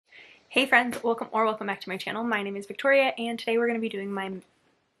Hey friends, welcome back to my channel. My name is Victoria and today we're going to be doing my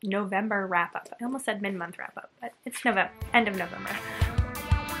November wrap-up. I almost said mid-month wrap-up, but it's November, end of November.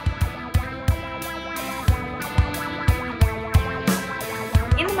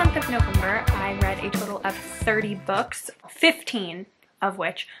 In the month of November, I read a total of 30 books, 15 of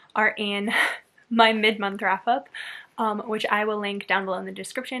which are in my mid-month wrap-up, which I will link down below in the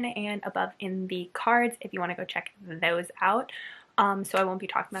description and above in the cards if you want to go check those out. So I won't be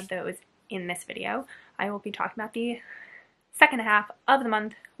talking about those in this video. I will be talking about the second half of the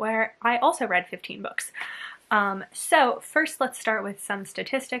month where I also read 15 books. So first let's start with some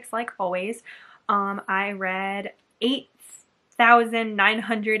statistics like always. I read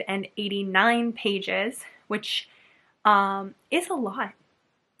 8,989 pages, which is a lot.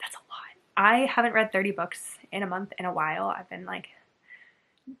 That's a lot. I haven't read 30 books in a month in a while. I've been like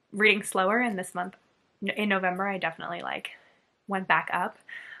reading slower, and this month in November I definitely went back up.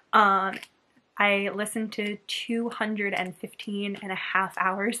 I listened to 215 and a half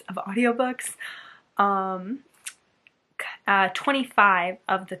hours of audiobooks. 25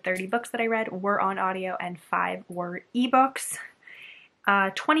 of the 30 books that I read were on audio and 5 were ebooks.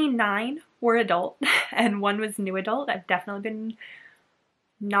 29 were adult and 1 was new adult. I've definitely been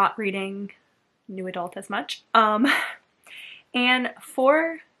not reading new adult as much. And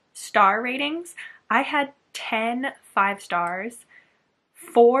for star ratings, I had 10 5 stars,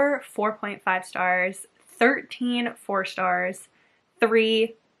 4 4.5 stars, 13 4 stars,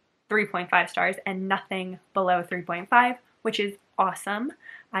 3 3.5 stars, and nothing below 3.5, which is awesome.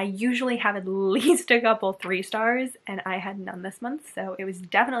 I usually have at least a couple 3 stars, and I had none this month, so it was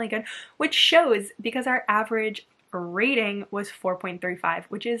definitely good, which shows because our average rating was 4.35,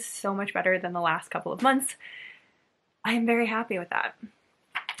 which is so much better than the last couple of months. I am very happy with that.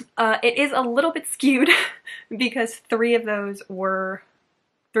 It is a little bit skewed because 3 of the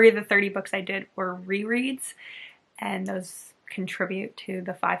 30 books I did were rereads, and those contribute to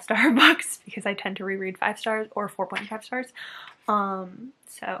the 5-star books because I tend to reread 5 stars or 4.5 stars.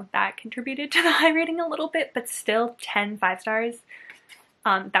 So that contributed to the high rating a little bit, but still 10 5 stars.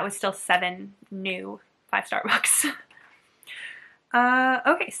 That was still 7 new 5-star books.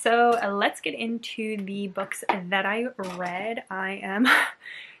 Okay, so let's get into the books that I read. I am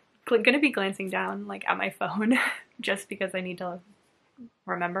going to be glancing down at my phone just because I need to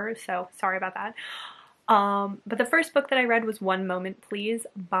remember, so sorry about that. But the first book that I read was One Moment Please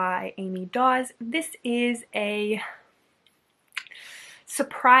by Amy Dawes. This is a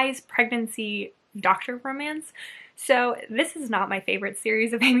surprise pregnancy doctor romance. So this is not my favorite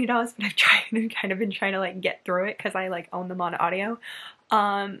series of Amy Dawes, but I've kind of been trying to get through it because I own them on audio.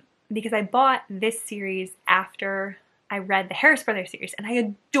 Because I bought this series after I read the Harris Brothers series, and I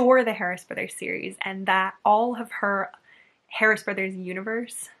adore the Harris Brothers series, and that all of her Harris Brothers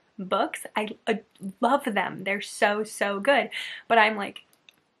universe books, I love them. They're so good, but I'm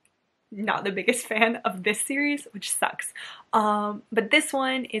not the biggest fan of this series, which sucks. But this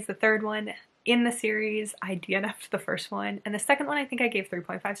one is the third one in the series. I DNF'd the first one, and the second one I think I gave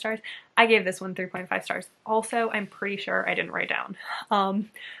 3.5 stars. I gave this one 3.5 stars. Also, I'm pretty sure I didn't write down, but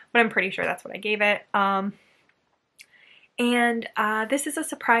I'm pretty sure that's what I gave it. And this is a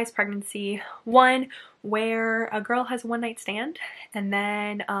surprise pregnancy one where a girl has a one-night stand, and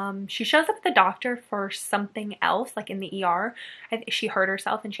then she shows up at the doctor for something else, in the ER. I think she hurt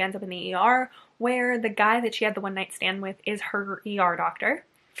herself and she ends up in the ER, where the guy that she had the one-night stand with is her ER doctor.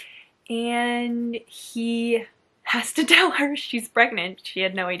 And he has to tell her she's pregnant. She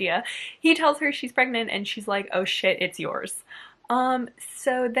had no idea. He tells her she's pregnant and she's like, oh shit, it's yours.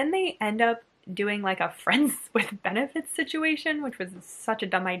 So then they end up doing a friends with benefits situation, which was such a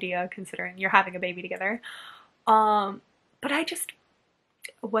dumb idea considering you're having a baby together. But I just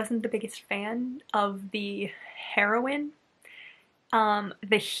wasn't the biggest fan of the heroine.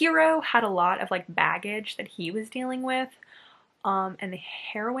 The hero had a lot of baggage that he was dealing with. And the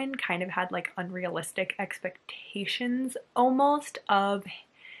heroine kind of had unrealistic expectations almost of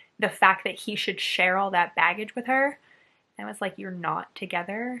the fact that he should share all that baggage with her. And I was like, you're not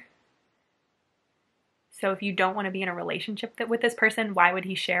together. So if you don't want to be in a relationship with this person, why would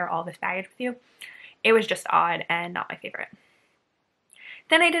he share all this baggage with you? It was just odd and not my favorite.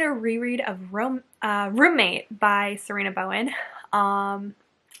 Then I did a reread of Roommate by Sarina Bowen.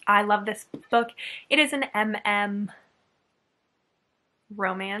 I love this book. It is an MM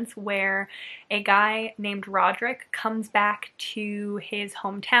romance where a guy named Roderick comes back to his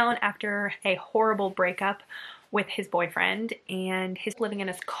hometown after a horrible breakup with his boyfriend, and he's living in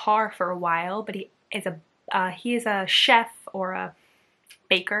his car for a while, but he is a chef or a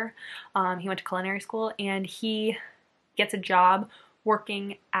baker. He went to culinary school, and he gets a job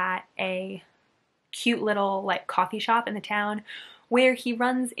working at a cute little like coffee shop in the town where he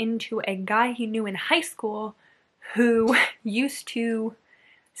runs into a guy he knew in high school who used to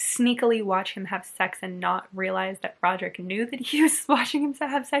sneakily watch him have sex and not realize that Roderick knew that he was watching him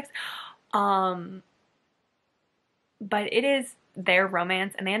have sex. But it is their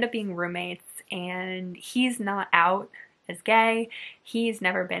romance, and they end up being roommates, and he's not out as gay. He's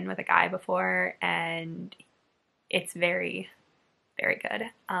never been with a guy before, and it's very, very good.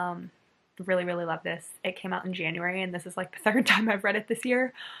 Really, really love this. It came out in January, and this is like the third time I've read it this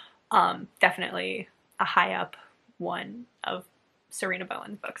year. Definitely a high up one of Sarina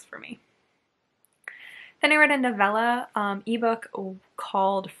Bowen's books for me. Then I read a novella ebook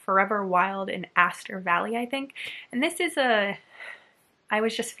called Forever Wild in Aster Valley, I think. And this is I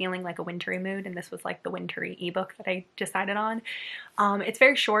was just feeling like a wintry mood, and this was like the wintry ebook that I decided on. It's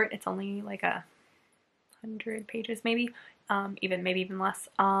very short. It's only like 100 pages maybe, maybe even less.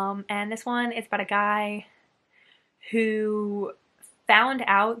 And this one is about a guy who found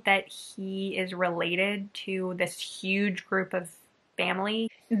out that he is related to this huge group of family.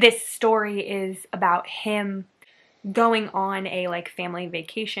 This story is about him going on a like family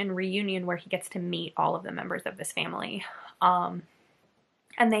vacation reunion where he gets to meet all of the members of this family.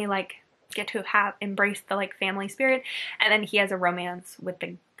 And they like get to embrace the like family spirit, and then he has a romance with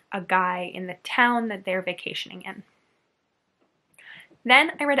a guy in the town that they're vacationing in.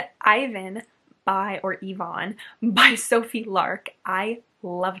 Then I read Ivan by Sophie Lark. I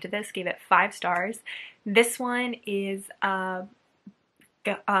loved this, gave it 5 stars. This one is a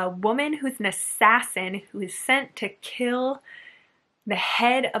woman who's an assassin who is sent to kill the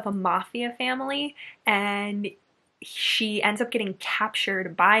head of a mafia family, and she ends up getting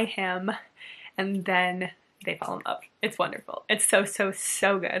captured by him, and then they fall in love. It's wonderful. It's so, so,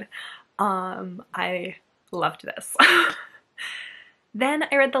 so good. I loved this. Then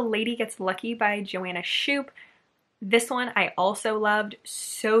I read The Lady Gets Lucky by Joanna Shupe. This one I also loved.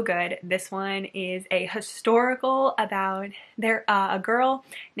 So good. This one is a historical about a girl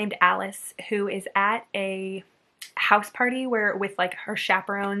named Alice who is at a house party with like her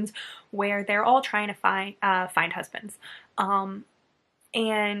chaperones, where they're all trying to find husbands.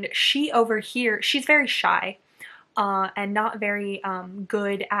 And she's very shy and not very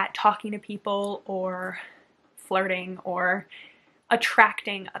good at talking to people or flirting or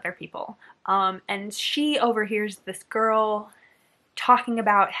attracting other people. And she overhears this girl talking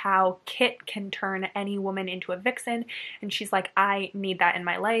about how Kit can turn any woman into a vixen, and she's like, I need that in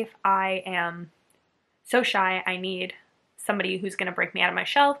my life. I am so shy. I need somebody who's going to break me out of my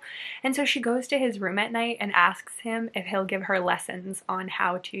shell. And so she goes to his room at night and asks him if he'll give her lessons on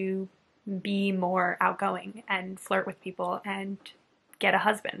how to be more outgoing and flirt with people and get a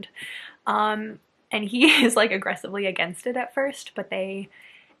husband. And he is like aggressively against it at first, but they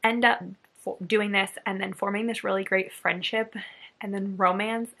end up doing this and then forming this really great friendship and then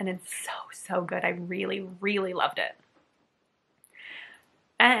romance, and it's so, so good. I really, really loved it.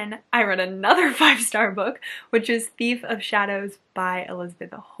 And I read another 5-star book, which is Thief of Shadows by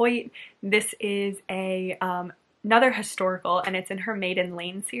Elizabeth Hoyt. This is another historical, and it's in her Maiden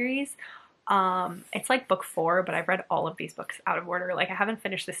Lane series. It's like book 4, but I've read all of these books out of order. Like, I haven't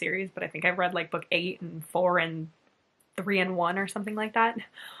finished the series, but I think I've read like book 8 and 4 and 3 and 1 or something like that.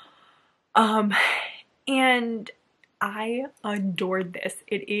 And I adored this.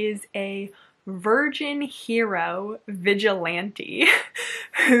 It is a virgin hero vigilante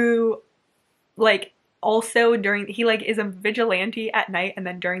who like also he like is a vigilante at night, and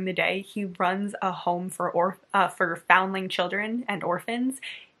then during the day he runs a home for foundling children and orphans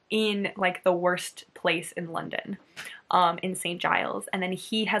in like the worst place in London, in St. Giles. And then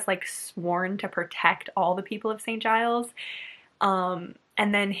he has like sworn to protect all the people of St. Giles.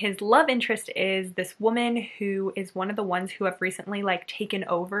 And then his love interest is this woman who is one of the ones who have recently like taken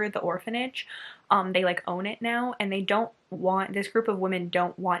over the orphanage. They like own it now, and this group of women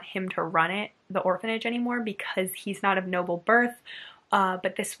don't want him to run the orphanage anymore because he's not of noble birth.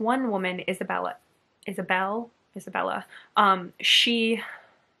 But this one woman, Isabella, she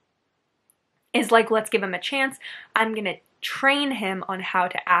is like, let's give him a chance. I'm gonna train him on how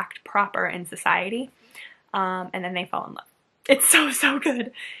to act proper in society. And then they fall in love. It's so, so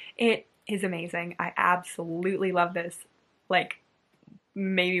good. It is amazing. I absolutely love this. Like,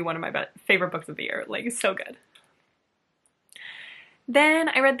 maybe one of my favorite books of the year. Like, so good. Then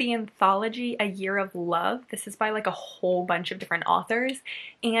I read the anthology A Year of Love. This is by like a whole bunch of different authors.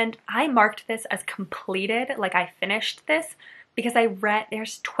 And I marked this as completed. Like, I finished this because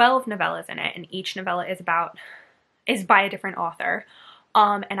there's 12 novellas in it, and each novella is by a different author.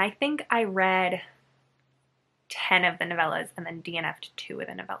 And I think I read 10 of the novellas and then DNF'd 2 of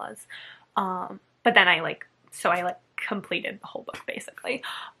the novellas. But then I completed the whole book basically.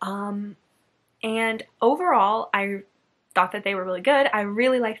 And overall, I thought that they were really good. I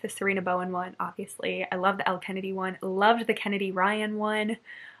really liked the Serena Bowen one, obviously. I loved the Elle Kennedy one. Loved the Kennedy Ryan one.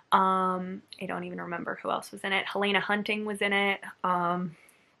 I don't even remember who else was in it. Helena Hunting was in it.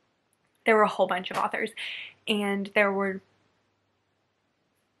 There were a whole bunch of authors, and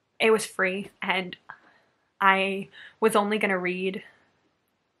it was free, and I was only gonna read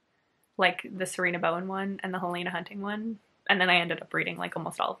like the Serena Bowen one and the Helena Hunting one, and then I ended up reading like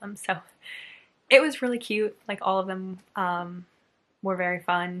almost all of them. So it was really cute. Like all of them were very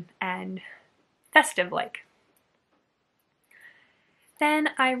fun and festive like. Then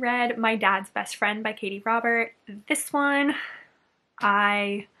I read My Dad's Best Friend by Katee Robert. This one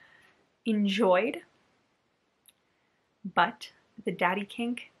I enjoyed, but the daddy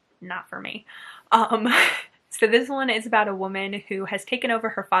kink, not for me. So this one is about a woman who has taken over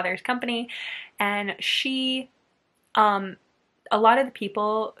her father's company, and she, a lot of the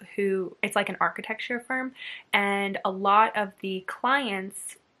people who, it's like an architecture firm, and a lot of the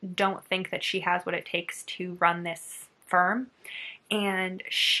clients don't think that she has what it takes to run this firm, and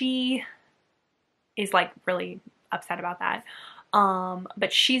she is like really upset about that.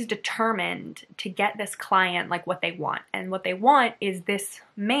 But she's determined to get this client like what they want, and what they want is this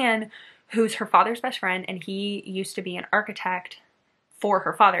man who's her father's best friend, and he used to be an architect for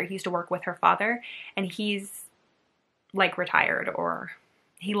her father. He used to work with her father, and he's like retired, or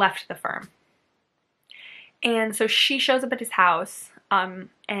he left the firm. And so she shows up at his house and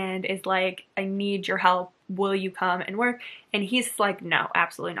is like, I need your help. Will you come and work? And he's like, no,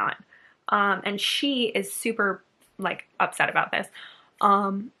 absolutely not. And she is super like upset about this.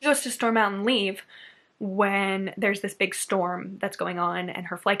 She goes to storm out and leave when there's this big storm that's going on, and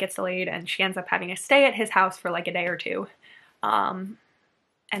her flight gets delayed, and she ends up having to stay at his house for like a day or two. And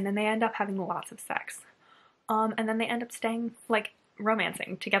then they end up having lots of sex. And then they end up staying like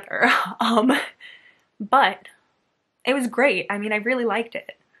romancing together. But it was great. I mean, I really liked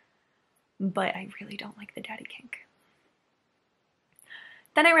it, but I really don't like the daddy kink.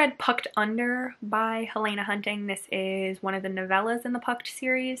 Then I read Pucked Under by Helena Hunting. This is one of the novellas in the Pucked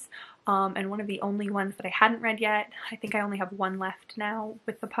series, and one of the only ones that I hadn't read yet. I think I only have one left now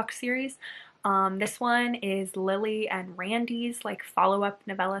with the Pucked series. This one is Lily and Randy's like follow-up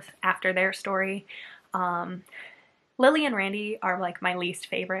novella after their story. Lily and Randy are like my least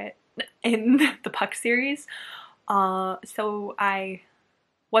favorite in the Pucked series, so I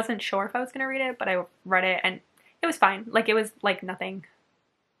wasn't sure if I was gonna read it, but I read it and it was fine. Like it was like nothing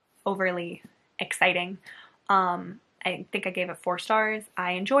overly exciting. I think I gave it 4 stars.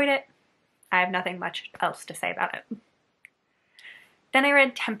 I enjoyed it. I have nothing much else to say about it. Then I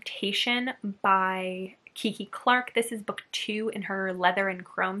read Temptation by Kiki Clark. This is book 2 in her Leather and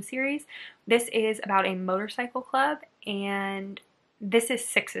Chrome series. This is about a motorcycle club, and this is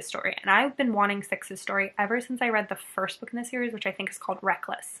Six's story. And I've been wanting Six's story ever since I read the first book in the series, which I think is called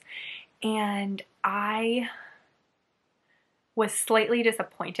Reckless. And I was slightly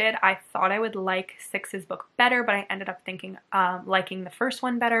disappointed. I thought I would like Six's book better, but I ended up thinking liking the first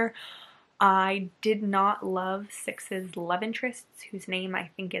one better. I did not love Six's love interests, whose name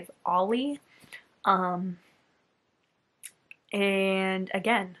I think is Ollie. And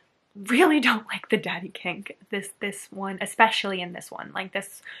again, really don't like the daddy kink. This one, especially in this one, like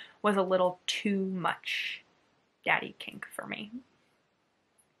this was a little too much daddy kink for me.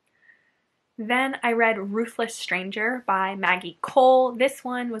 Then I read Ruthless Stranger by Maggie Cole. This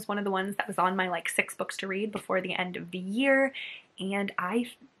one was one of the ones that was on my like 6 books to read before the end of the year, and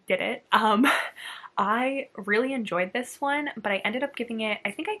I did it. I really enjoyed this one, but I ended up giving it, I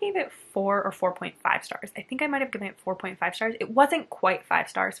think I gave it 4 or 4.5 stars. I think I might have given it 4.5 stars. It wasn't quite 5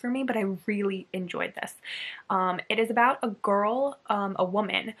 stars for me, but I really enjoyed this. It is about a girl, a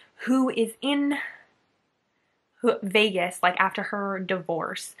woman, who is in Vegas, like after her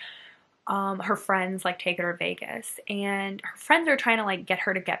divorce. Her friends like take her to Vegas, and her friends are trying to like get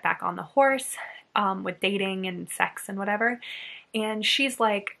her to get back on the horse with dating and sex and whatever, and she's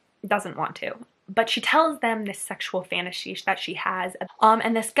like doesn't want to, but she tells them this sexual fantasy that she has,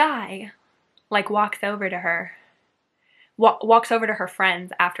 and this guy like walks over to her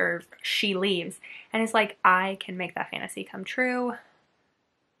friends after she leaves and is like, I can make that fantasy come true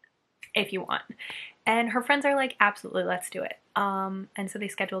if you want. And her friends are like, absolutely, let's do it. And so they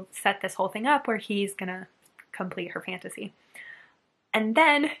set this whole thing up where he's gonna complete her fantasy. And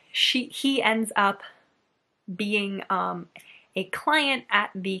then he ends up being a client at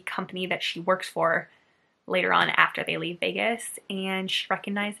the company that she works for later on after they leave Vegas, and she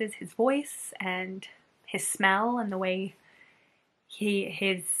recognizes his voice and his smell and the way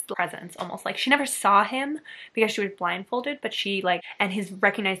his presence, almost like she never saw him because she was blindfolded, but she like, and his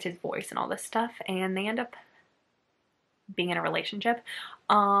recognized his voice and all this stuff, and they end up being in a relationship.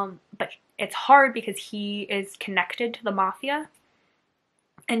 But it's hard because he is connected to the mafia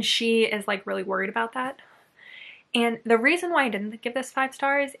and she is like really worried about that. And the reason why I didn't give this 5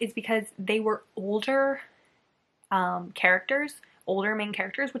 stars is because they were older characters, older main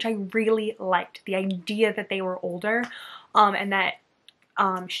characters, which I really liked. The idea that they were older, and that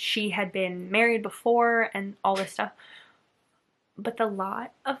she had been married before and all this stuff. But the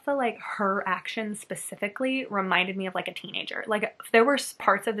lot of the like her actions specifically reminded me of like a teenager. Like there were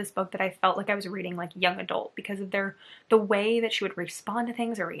parts of this book that I felt like I was reading like young adult because of the way that she would respond to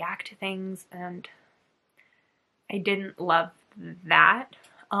things or react to things, and I didn't love that.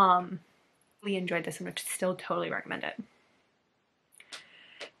 Really enjoyed this and would still totally recommend it.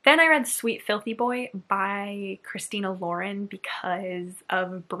 Then I read Sweet Filthy Boy by Christina Lauren because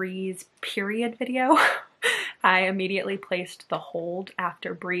of Bree's period video. I immediately placed the hold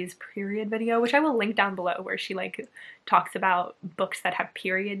after Bree's period video, which I will link down below, where she like talks about books that have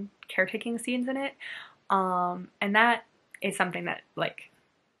period caretaking scenes in it. And that is something that like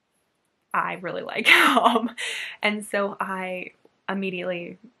I really like. And so I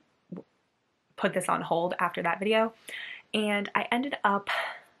immediately put this on hold after that video, and I ended up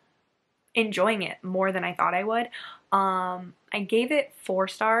enjoying it more than I thought I would. I gave it 4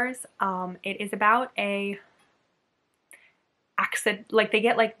 stars. It is about a accident, like they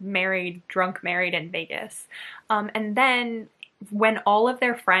get like drunk married in Vegas. And then when all of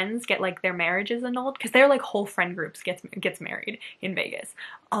their friends get like their marriages annulled, because their like whole friend groups gets married in Vegas.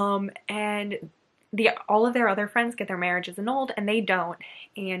 And all of their other friends get their marriages annulled and they don't.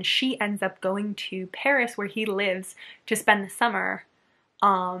 And she ends up going to Paris where he lives to spend the summer.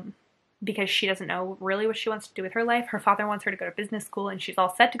 Because she doesn't know really what she wants to do with her life. Her father wants her to go to business school and she's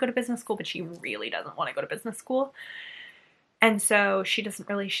all set to go to business school, but she really doesn't want to go to business school. And so she's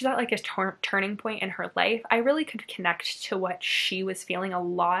at like a turning point in her life. I really could connect to what she was feeling a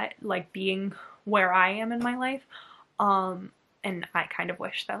lot, like being where I am in my life. And I kind of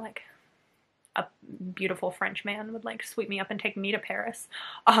wish that like a beautiful French man would like sweep me up and take me to Paris.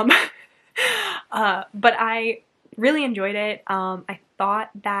 But I really enjoyed it. I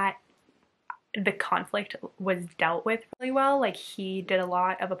thought that the conflict was dealt with really well. Like he did a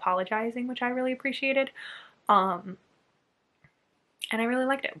lot of apologizing, which I really appreciated. And I really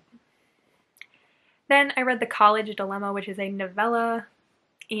liked it. Then I read The College Dilemma, which is a novella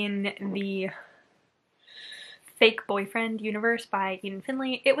in the Fake Boyfriend universe by Eden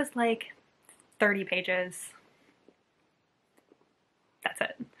Finley. It was like 30 pages. That's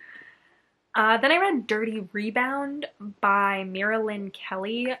it. Then I read Dirty Rebound by Mira Lynn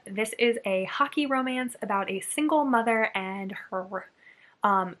Kelly. This is a hockey romance about a single mother and her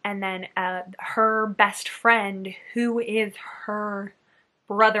best friend, who is her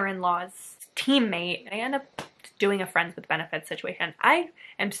brother-in-law's teammate. I end up doing a Friends with Benefits situation. I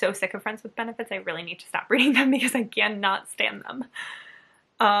am so sick of Friends with Benefits. I really need to stop reading them because I cannot stand them.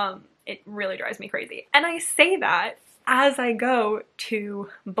 It really drives me crazy. And I say that as I go to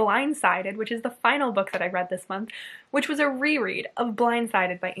Blindsided, which is the final book that I read this month, which was a reread of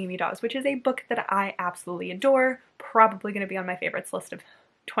Blindsided by Amy Dawes, which is a book that I absolutely adore, probably going to be on my favorites list of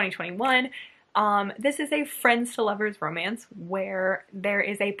 2021. This is a friends to lovers romance where there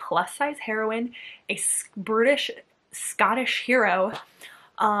is a plus size heroine, a British Scottish hero,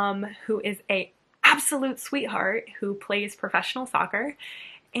 who is a absolute sweetheart who plays professional soccer,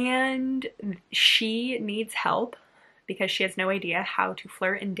 and she needs help because she has no idea how to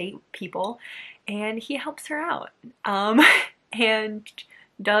flirt and date people, and he helps her out, and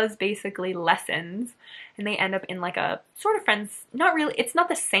does basically lessons, and they end up in like a sort of friends, not really, it's not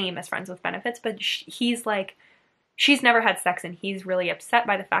the same as Friends with Benefits, but he's like, she's never had sex and he's really upset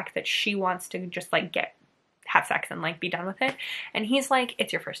by the fact that she wants to just like have sex and like be done with it, and he's like,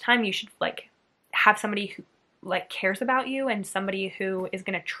 it's your first time, you should like have somebody who like cares about you and somebody who is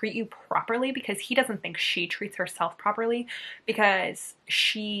going to treat you properly, because he doesn't think she treats herself properly, because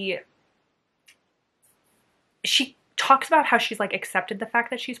she talks about how she's like accepted the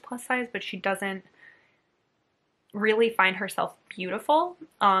fact that she's plus size, but she doesn't really find herself beautiful.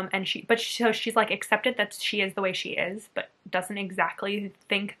 So she's like accepted that she is the way she is, but doesn't exactly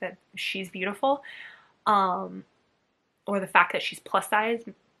think that she's beautiful, or the fact that she's plus size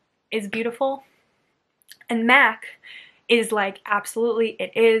is beautiful. And Mac is like, absolutely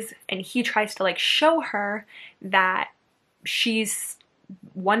it is, and he tries to like show her that she's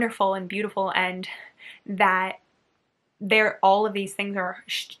wonderful and beautiful, and that all of these things are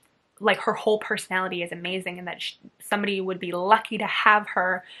like her whole personality is amazing, and that somebody would be lucky to have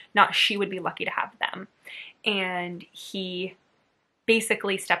her, not she would be lucky to have them. And he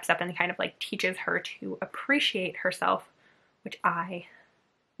basically steps up and kind of like teaches her to appreciate herself, which I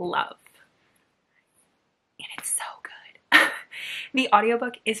love. And it's so good. The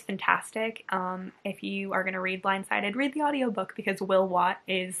audiobook is fantastic. If you are going to read Blindsided, read the audiobook because Will Watt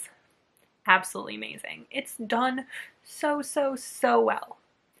is absolutely amazing. It's done so, so, so well.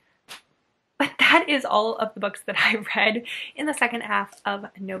 But that is all of the books that I read in the second half of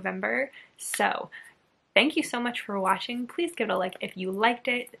November. So thank you so much for watching. Please give it a like if you liked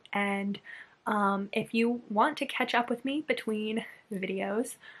it. And if you want to catch up with me between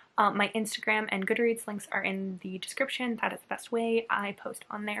videos, my Instagram and Goodreads links are in the description. That is the best way. I post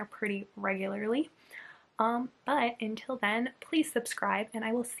on there pretty regularly. But until then, please subscribe and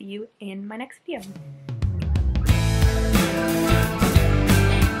I will see you in my next video.